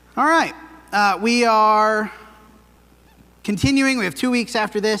All right, we are continuing. We have 2 weeks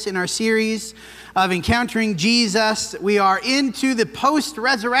after this in our series of Encountering Jesus. We are into the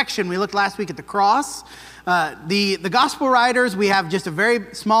post-resurrection. We looked last week at the cross. The gospel writers, we have just a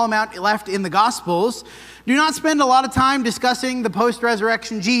very small amount left in the gospels, do not spend a lot of time discussing the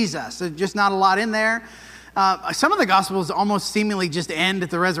post-resurrection Jesus. There's just not a lot in there. Some of the Gospels almost seemingly just end at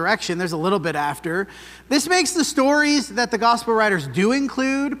the resurrection. There's a little bit after. This makes the stories that the Gospel writers do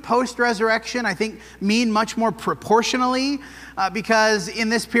include post-resurrection, I think, mean much more proportionally because in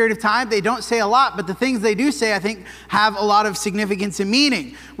this period of time, they don't say a lot, but the things they do say, I think, have a lot of significance and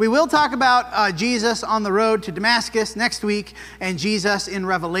meaning. We will talk about Jesus on the road to Damascus next week and Jesus in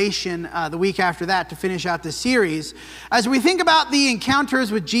Revelation the week after that to finish out the series. As we think about the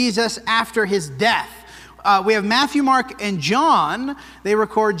encounters with Jesus after his death, we have Matthew, Mark, and John. They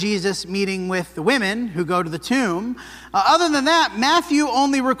record Jesus meeting with the women who go to the tomb. Other than that, Matthew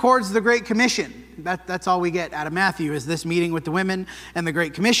only records the Great Commission. That's all we get out of Matthew is this meeting with the women and the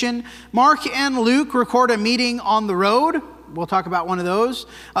Great Commission. Mark and Luke record a meeting on the road. We'll talk about one of those.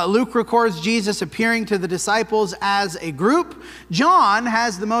 Luke records Jesus appearing to the disciples as a group. John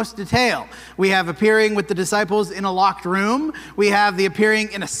has the most detail. We have appearing with the disciples in a locked room. We have the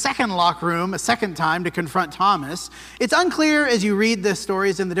appearing in a second locked room, a second time to confront Thomas. It's unclear as you read the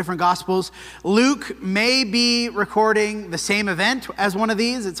stories in the different Gospels. Luke may be recording the same event as one of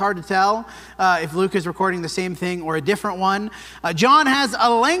these. It's hard to tell if Luke is recording the same thing or a different one. John has a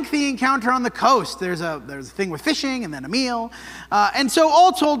lengthy encounter on the coast. There's a thing with fishing and then a meal. And so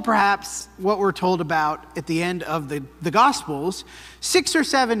all told, perhaps, what we're told about at the end of the Gospels, 6 or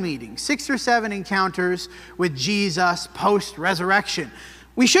 7 meetings, 6 or 7 encounters with Jesus post-resurrection.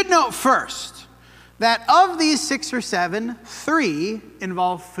 We should note first that of these 6 or 7, 3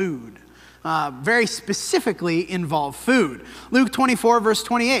 involve food. Very specifically involve food. Luke 24, verse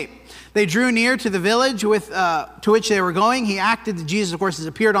 28. They drew near to the village to which they were going. He acted, Jesus, of course, has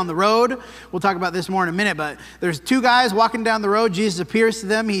appeared on the road. We'll talk about this more in a minute, but there's 2 guys walking down the road. Jesus appears to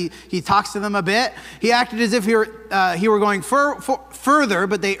them. He talks to them a bit. He acted as if he were going further,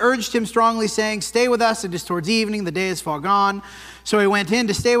 but they urged him strongly, saying, "Stay with us. It is towards evening. The day is far gone." So he went in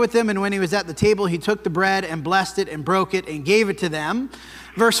to stay with them, and when he was at the table, he took the bread and blessed it and broke it and gave it to them.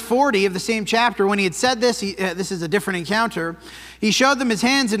 Verse 40 of the same chapter, when he had said this, this is a different encounter, he showed them his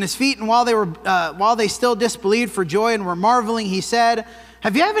hands and his feet, and while they still disbelieved for joy and were marveling, he said,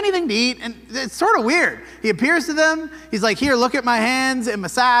 "Have you anything to eat?" And it's sort of weird. He appears to them. He's like, "Here, look at my hands and my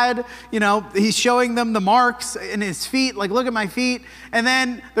side." You know, he's showing them the marks in his feet, like, "Look at my feet." And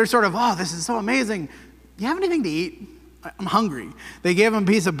then they're sort of, "Oh, this is so amazing. Do you have anything to eat? I'm hungry." They gave him a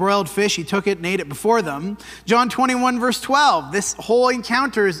piece of broiled fish. He took it and ate it before them. John 21, verse 12. This whole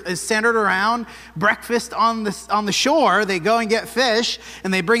encounter is centered around breakfast on the shore. They go and get fish,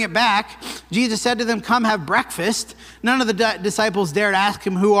 and they bring it back. Jesus said to them, "Come have breakfast." None of the disciples dared ask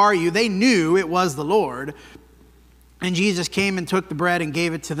him, "Who are you?" They knew it was the Lord. And Jesus came and took the bread and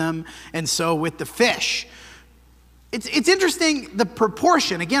gave it to them, and so with the fish. It's interesting, the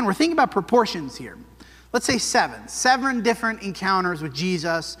proportion. Again, we're thinking about proportions here. Let's say 7 different encounters with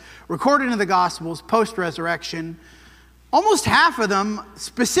Jesus recorded in the Gospels post-resurrection. Almost half of them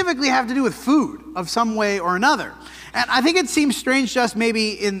specifically have to do with food of some way or another. And I think it seems strange to us maybe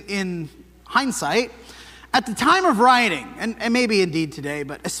in hindsight. At the time of writing, and maybe indeed today,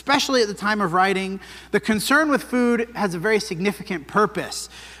 but especially at the time of writing, the concern with food has a very significant purpose.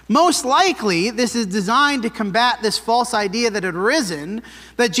 Most likely, this is designed to combat this false idea that had arisen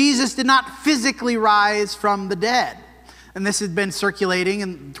that Jesus did not physically rise from the dead. And this had been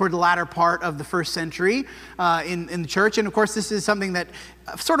circulating toward the latter part of the first century in the church. And of course, this is something that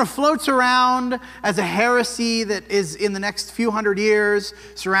sort of floats around as a heresy that is in the next few hundred years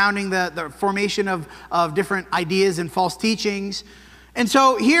surrounding the formation of different ideas and false teachings. And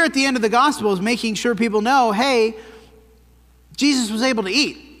so here at the end of the Gospel is making sure people know, hey, Jesus was able to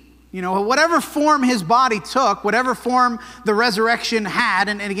eat. You know, whatever form his body took, whatever form the resurrection had,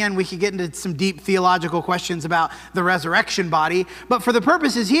 and again, we could get into some deep theological questions about the resurrection body, but for the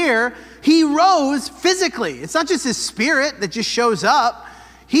purposes here, he rose physically. It's not just his spirit that just shows up.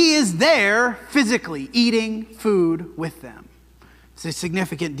 He is there physically, eating food with them. It's a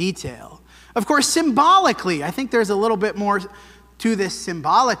significant detail. Of course, symbolically, I think there's a little bit more to this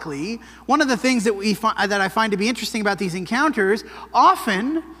symbolically. One of the things that I find to be interesting about these encounters,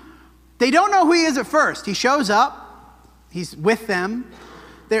 often they don't know who he is at first. He shows up. He's with them.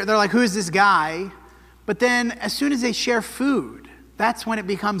 They're like, "Who is this guy?" But then as soon as they share food, that's when it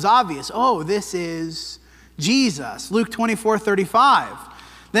becomes obvious. Oh, this is Jesus. Luke 24:35.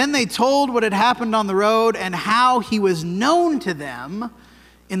 Then they told what had happened on the road and how he was known to them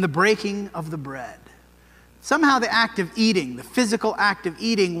in the breaking of the bread. Somehow the act of eating, the physical act of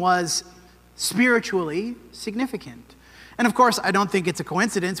eating, was spiritually significant. And of course, I don't think it's a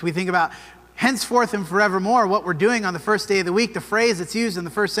coincidence. We think about henceforth and forevermore what we're doing on the first day of the week, the phrase that's used in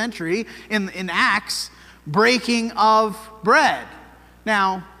the first century in Acts, breaking of bread.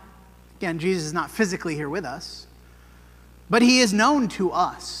 Now, again, Jesus is not physically here with us, but he is known to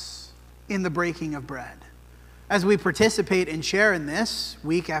us in the breaking of bread. As we participate and share in this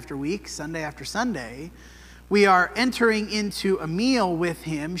week after week, Sunday after Sunday, we are entering into a meal with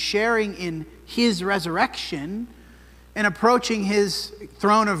him, sharing in his resurrection, and approaching his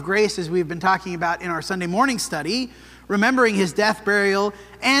throne of grace, as we've been talking about in our Sunday morning study, remembering his death, burial,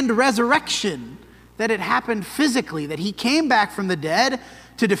 and resurrection, that it happened physically, that he came back from the dead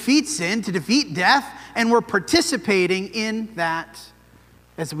to defeat sin, to defeat death, and we're participating in that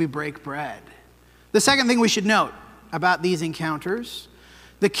as we break bread. The second thing we should note about these encounters,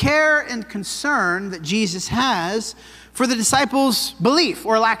 the care and concern that Jesus has for the disciples' belief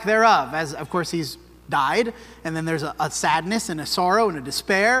or lack thereof, as of course he's died, and then there's a sadness and a sorrow and a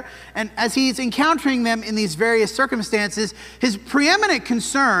despair. And as he's encountering them in these various circumstances, his preeminent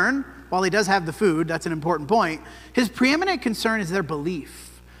concern, while he does have the food, that's an important point, his preeminent concern is their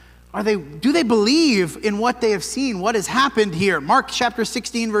belief. Do they believe in what they have seen, what has happened here? Mark chapter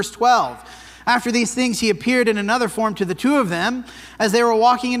 16, verse 12. After these things, he appeared in another form to the two of them as they were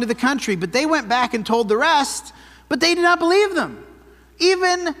walking into the country. But they went back and told the rest, but they did not believe them.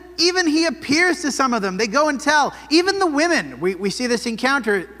 Even he appears to some of them. They go and tell. Even the women, we see this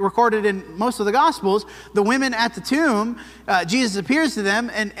encounter recorded in most of the Gospels. The women at the tomb, Jesus appears to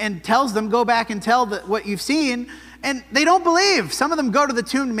them and tells them, go back and tell what you've seen. And they don't believe. Some of them go to the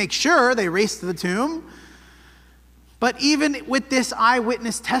tomb to make sure. They race to the tomb. But even with this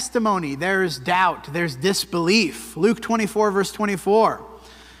eyewitness testimony, there's doubt, there's disbelief. Luke 24, verse 24.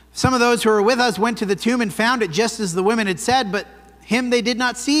 Some of those who were with us went to the tomb and found it just as the women had said, but him they did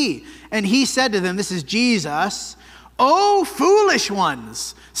not see. And he said to them, this is Jesus, "O foolish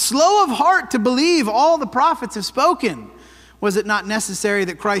ones, slow of heart to believe all the prophets have spoken. Was it not necessary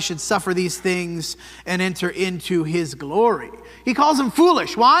that Christ should suffer these things and enter into his glory?" He calls them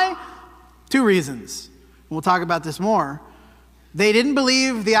foolish. Why? Two reasons. We'll talk about this more. They didn't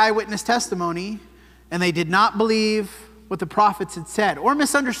believe the eyewitness testimony, and they did not believe what the prophets had said, or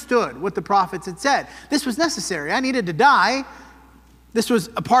misunderstood what the prophets had said. This was necessary. I needed to die. This was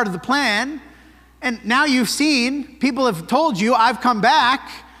a part of the plan. And now you've seen, people have told you, I've come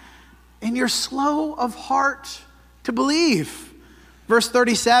back, and you're slow of heart to believe. Verse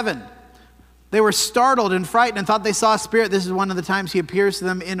 37. They were startled and frightened and thought they saw a spirit. This is one of the times he appears to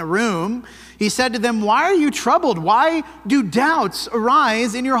them in a room. He said to them, "Why are you troubled? Why do doubts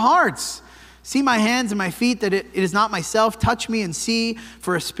arise in your hearts? See my hands and my feet, that it is not myself. Touch me and see,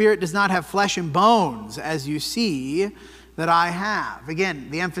 for a spirit does not have flesh and bones, as you see that I have." Again,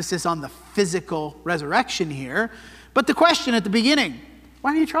 the emphasis on the physical resurrection here. But the question at the beginning,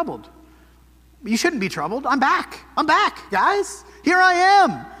 why are you troubled? You shouldn't be troubled. I'm back. I'm back, guys. Here I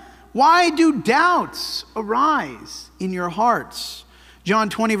am. Why do doubts arise in your hearts? John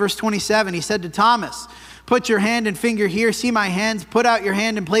 20, verse 27, he said to Thomas, "Put your hand and finger here. See my hands. Put out your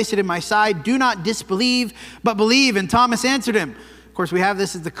hand and place it in my side. Do not disbelieve, but believe." And Thomas answered him. Of course, we have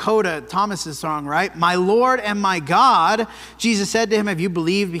this as the coda, Thomas's song, right? "My Lord and my God." Jesus said to him, "Have you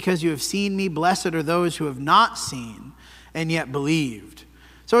believed because you have seen me? Blessed are those who have not seen and yet believed."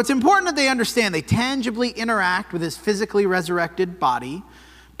 So it's important that they understand. They tangibly interact with his physically resurrected body.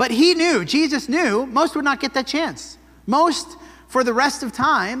 But he knew, Jesus knew, most would not get that chance. Most, for the rest of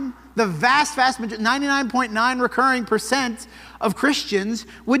time, the vast majority, 99.9 recurring percent of Christians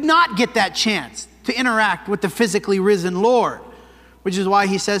would not get that chance to interact with the physically risen Lord. Which is why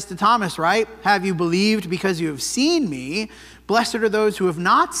he says to Thomas, right? "Have you believed because you have seen me? Blessed are those who have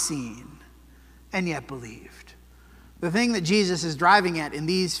not seen and yet believed." The thing that Jesus is driving at in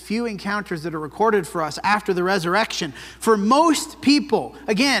these few encounters that are recorded for us after the resurrection, for most people,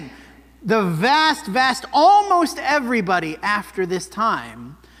 again, the vast, almost everybody after this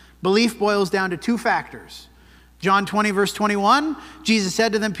time, belief boils down to two factors. John 20, verse 21, Jesus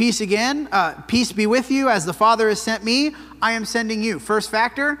said to them, peace be with you. As the Father has sent me, I am sending you. First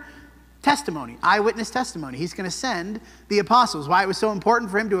factor, testimony, eyewitness testimony. He's going to send the apostles. Why it was so important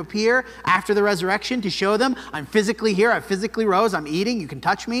for him to appear after the resurrection, to show them, I'm physically here, I physically rose, I'm eating, you can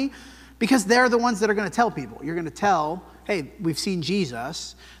touch me. Because they're the ones that are going to tell people. You're going to tell, hey, we've seen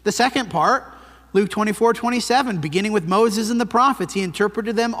Jesus. The second part, Luke 24, 27, beginning with Moses and the prophets, he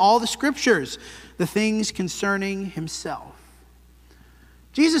interpreted them all the scriptures, the things concerning himself.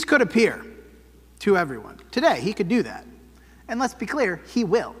 Jesus could appear to everyone. Today, he could do that. And let's be clear, he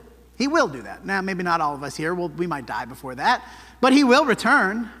will. He will do that. Now, maybe not all of us here. We might die before that. But he will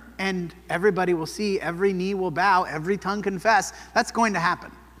return, and everybody will see, every knee will bow, every tongue confess. That's going to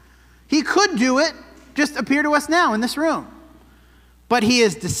happen. He could do it, just appear to us now in this room. But he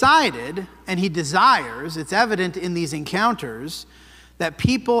has decided, and he desires, it's evident in these encounters, that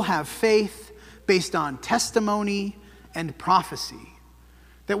people have faith based on testimony and prophecy.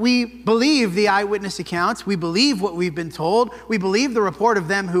 That we believe the eyewitness accounts, we believe what we've been told, we believe the report of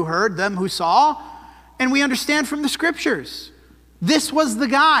them who heard, them who saw, and we understand from the scriptures. This was the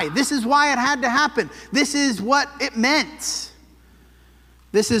guy. This is why it had to happen. This is what it meant.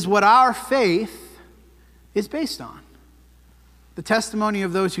 This is what our faith is based on. The testimony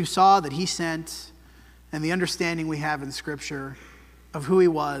of those who saw that he sent, and the understanding we have in Scripture of who he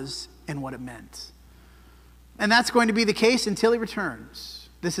was and what it meant. And that's going to be the case until he returns.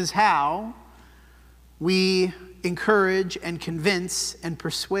 This is how we encourage and convince and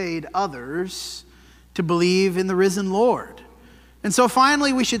persuade others to believe in the risen Lord. And so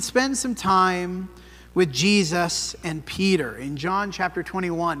finally, we should spend some time with Jesus and Peter in John chapter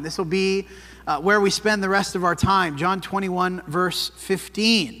 21. This will be where we spend the rest of our time. John 21, verse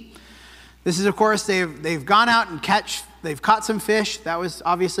 15. This is, of course, they've gone out and they've caught some fish. That was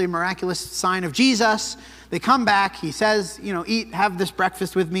obviously a miraculous sign of Jesus. They come back. He says, eat, have this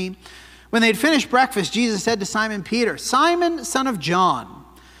breakfast with me. When they'd finished breakfast, Jesus said to Simon Peter, Simon, son of John,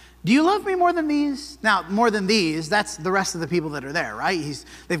 do you love me more than these? Now, more than these, that's the rest of the people that are there, right?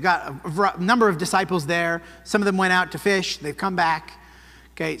 They've got a number of disciples there. Some of them went out to fish. They've come back.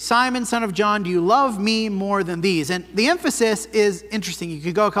 Okay, Simon, son of John, do you love me more than these? And the emphasis is interesting. You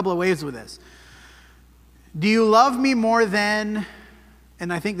could go a couple of ways with this. Do you love me more than,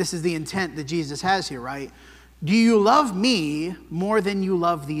 and I think this is the intent that Jesus has here, right? Do you love me more than you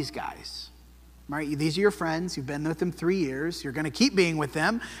love these guys? Right? These are your friends. You've been with them 3 years. You're going to keep being with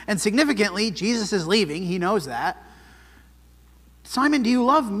them. And significantly, Jesus is leaving. He knows that. Simon, do you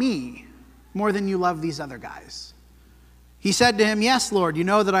love me more than you love these other guys? He said to him, yes, Lord, you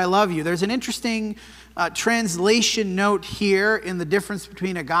know that I love you. There's an interesting translation note here in the difference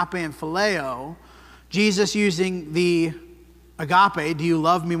between agape and phileo. Jesus using the agape, do you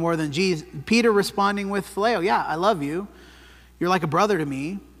love me more than Jesus? Peter responding with phileo, yeah, I love you. You're like a brother to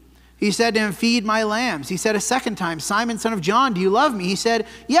me. He said to him, feed my lambs. He said a second time, Simon, son of John, do you love me? He said,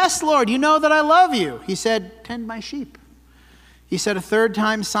 yes, Lord, you know that I love you. He said, tend my sheep. He said a third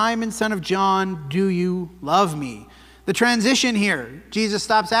time, Simon, son of John, do you love me? The transition here, Jesus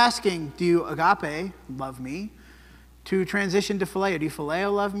stops asking, do you agape love me? To transition to phileo. Do you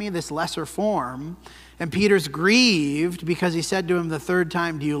phileo love me? This lesser form. And Peter's grieved because he said to him the third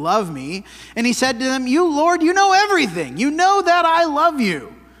time, do you love me? And he said to them, you, Lord, you know everything. You know that I love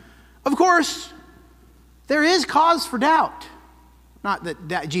you. Of course, there is cause for doubt. Not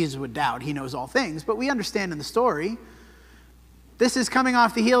that Jesus would doubt. He knows all things. But we understand in the story, this is coming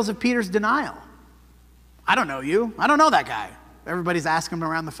off the heels of Peter's denial. I don't know you. I don't know that guy. Everybody's asking him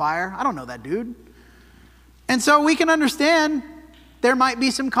around the fire. I don't know that dude. And so we can understand there might be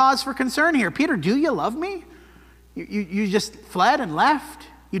some cause for concern here. Peter, do you love me? You just fled and left.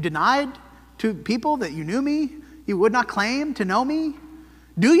 You denied to people that you knew me. You would not claim to know me.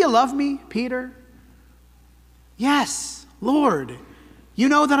 Do you love me, Peter? Yes, Lord, you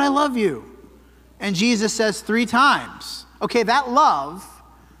know that I love you. And Jesus says 3 times. Okay, that love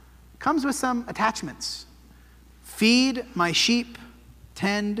comes with some attachments. Feed my sheep,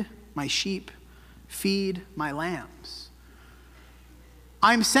 tend my sheep, feed my lambs.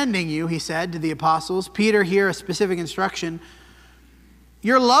 I'm sending you, he said to the apostles. Peter here, a specific instruction.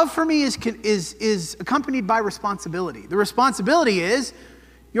 Your love for me is accompanied by responsibility. The responsibility is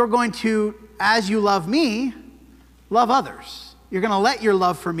you're going to, as you love me, love others. You're going to let your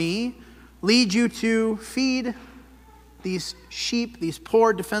love for me lead you to feed these sheep, these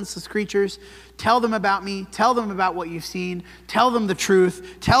poor, defenseless creatures. Tell them about me. Tell them about what you've seen. Tell them the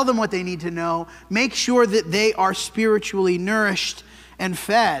truth. Tell them what they need to know. Make sure that they are spiritually nourished and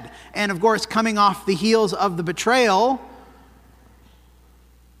fed. And of course, coming off the heels of the betrayal,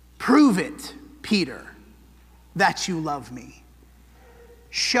 prove it, Peter, that you love me.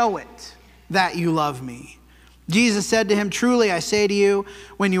 Show it that you love me. Jesus said to him, truly I say to you,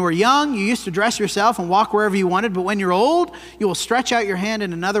 when you were young, you used to dress yourself and walk wherever you wanted, but when you're old, you will stretch out your hand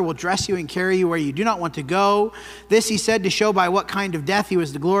and another will dress you and carry you where you do not want to go. This he said to show by what kind of death he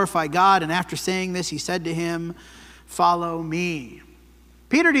was to glorify God. And after saying this, he said to him, follow me.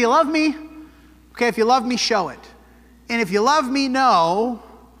 Peter, do you love me? Okay, if you love me, show it. And if you love me, know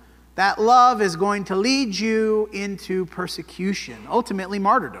that love is going to lead you into persecution, ultimately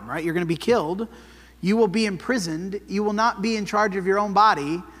martyrdom, right? You're going to be killed. You will be imprisoned. You will not be in charge of your own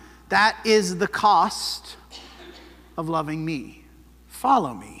body. That is the cost of loving me.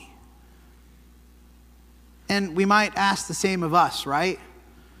 Follow me. And we might ask the same of us, right?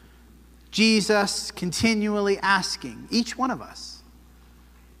 Jesus continually asking each one of us,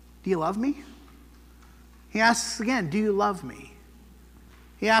 do you love me? He asks again, do you love me?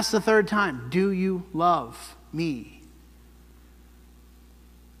 He asks the third time, do you love me?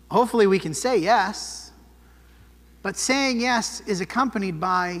 Hopefully we can say yes, but saying yes is accompanied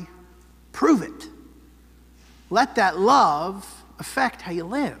by prove it. Let that love affect how you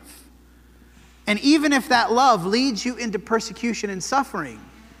live. And even if that love leads you into persecution and suffering,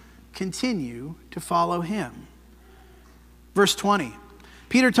 continue to follow him. Verse 20.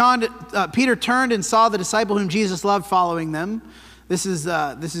 Peter turned and saw the disciple whom Jesus loved following them. This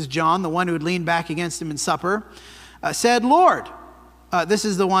is John, the one who had leaned back against him in supper. Said, Lord, this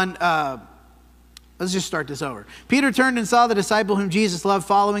is the one, let's just start this over. Peter turned and saw the disciple whom Jesus loved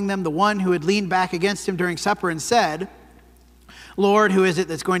following them, the one who had leaned back against him during supper, and said, Lord, who is it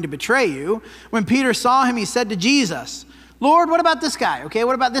that's going to betray you? When Peter saw him, he said to Jesus, Lord, what about this guy? Okay,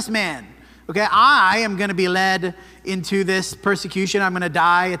 what about this man? Okay, I am going to be led into this persecution. I'm going to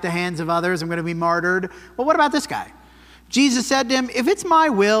die at the hands of others. I'm going to be martyred. Well, what about this guy? Jesus said to him, if it's my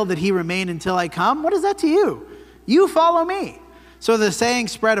will that he remain until I come, what is that to you? You follow me. So the saying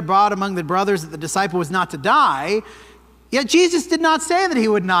spread abroad among the brothers that the disciple was not to die. Yet Jesus did not say that he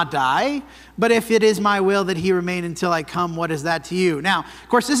would not die, but if it is my will that he remain until I come, what is that to you? Now, of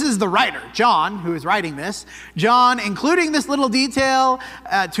course, this is the writer, John, who is writing this. John, including this little detail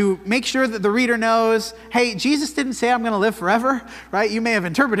to make sure that the reader knows, hey, Jesus didn't say I'm going to live forever, right? You may have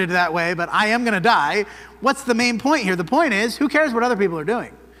interpreted it that way, but I am going to die. What's the main point here? The point is, who cares what other people are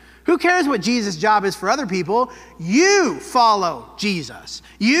doing? Who cares what Jesus' job is for other people? You follow Jesus.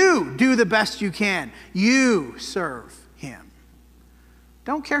 You do the best you can. You serve him.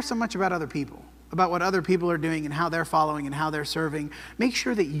 Don't care so much about other people, about what other people are doing and how they're following and how they're serving. Make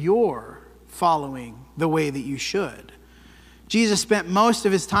sure that you're following the way that you should. Jesus spent most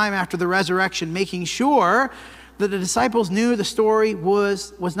of his time after the resurrection making sure that the disciples knew the story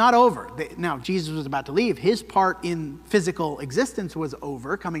was not over. Now, Jesus was about to leave. His part in physical existence was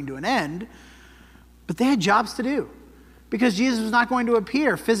over, coming to an end. But they had jobs to do because Jesus was not going to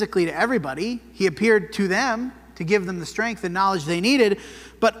appear physically to everybody. He appeared to them to give them the strength and knowledge they needed.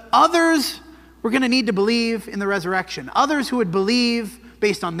 But others were going to need to believe in the resurrection. Others who would believe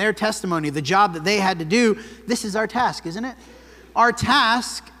based on their testimony, the job that they had to do. This is our task, isn't it? Our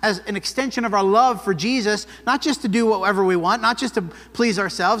task as an extension of our love for Jesus, not just to do whatever we want, not just to please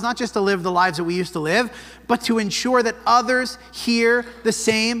ourselves, not just to live the lives that we used to live, but to ensure that others hear the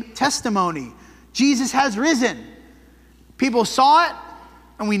same testimony. Jesus has risen. People saw it,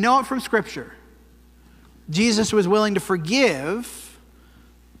 and we know it from Scripture. Jesus was willing to forgive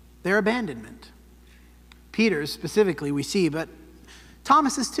their abandonment. Peter's specifically we see, but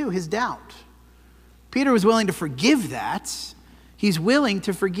Thomas's too, his doubt. Peter was willing to forgive that. He's willing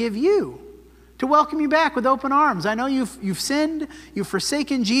to forgive you, to welcome you back with open arms. I know you've sinned, you've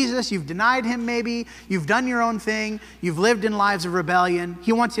forsaken Jesus, you've denied him maybe, you've done your own thing, you've lived in lives of rebellion.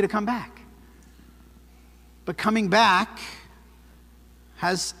 He wants you to come back. But coming back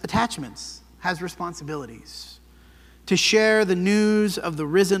has attachments, has responsibilities. To share the news of the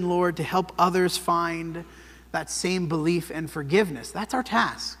risen Lord, to help others find that same belief and forgiveness. That's our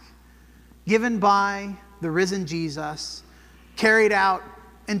task. Given by the risen Jesus, carried out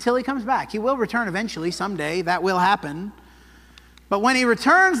until he comes back. He will return eventually, someday. That will happen. But when he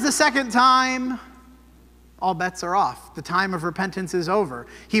returns the second time, all bets are off. The time of repentance is over.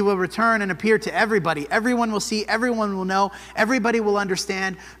 He will return and appear to everybody. Everyone will see, everyone will know, everybody will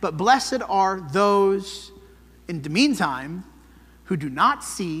understand. But blessed are those, in the meantime, who do not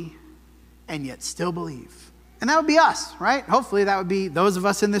see and yet still believe. And that would be us, right? Hopefully that would be those of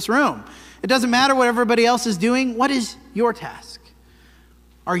us in this room. It doesn't matter what everybody else is doing. What is your task?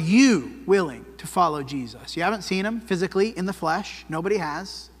 Are you willing to follow Jesus? You haven't seen him physically in the flesh. Nobody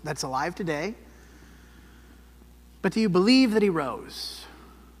has. That's alive today. But do you believe that he rose?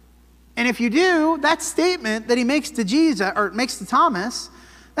 And if you do, that statement that he makes to Jesus, or makes to Thomas,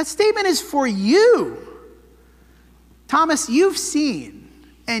 that statement is for you. Thomas, you've seen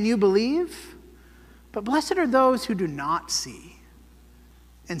and you believe, but blessed are those who do not see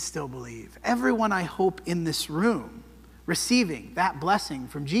and still believe. Everyone, I hope, in this room receiving that blessing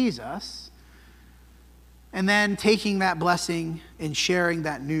from Jesus and then taking that blessing and sharing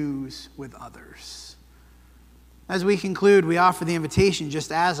that news with others. As we conclude, we offer the invitation,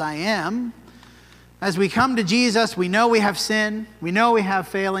 just as I am, As we come to Jesus, we know we have sin. We know we have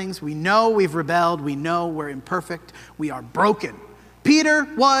failings. We know we've rebelled. We know we're imperfect. We are broken. Peter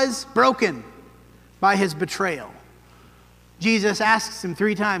was broken by his betrayal. Jesus asks him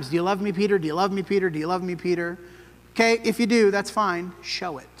 3 times, do you love me, Peter? Do you love me, Peter? Do you love me, Peter? Okay, if you do, that's fine.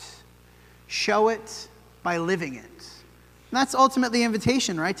 Show it. Show it by living it. And that's ultimately the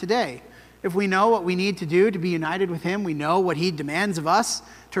invitation, right, today. If we know what we need to do to be united with him, we know what he demands of us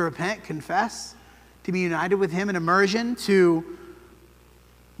to repent, confess, to be united with him in immersion, to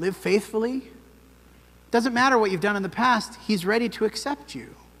live faithfully. Doesn't matter what you've done in the past, he's ready to accept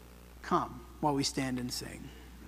you. Come while we stand and sing.